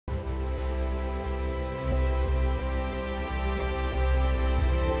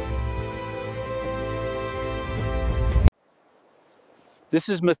This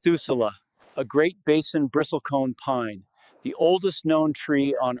is Methuselah, a Great Basin bristlecone pine, the oldest known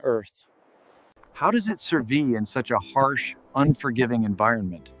tree on Earth. How does it survive in such a harsh, unforgiving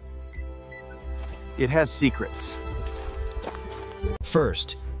environment? It has secrets.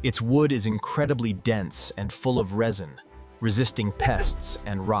 First, its wood is incredibly dense and full of resin, resisting pests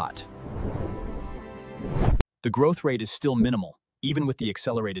and rot. The growth rate is still minimal, even with the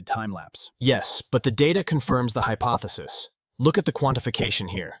accelerated time-lapse. Yes, but the data confirms the hypothesis. Look at the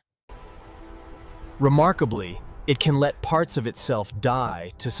quantification here. Remarkably, it can let parts of itself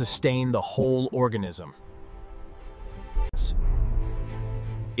die to sustain the whole organism.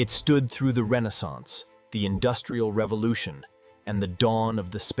 It stood through the Renaissance, the Industrial Revolution, and the dawn of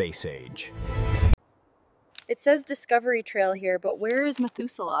the space age. It says Discovery Trail here, but where is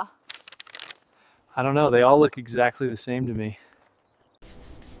Methuselah? I don't know, they all look exactly the same to me.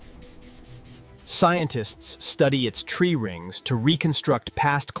 Scientists study its tree rings to reconstruct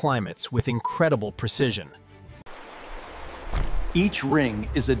past climates with incredible precision. Each ring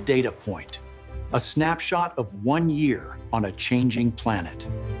is a data point, a snapshot of 1 year on a changing planet.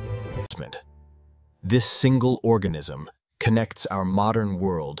 This single organism connects our modern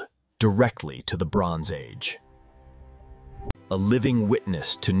world directly to the Bronze Age. A living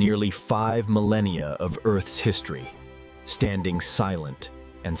witness to nearly 5 millennia of Earth's history, standing silent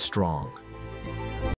and strong.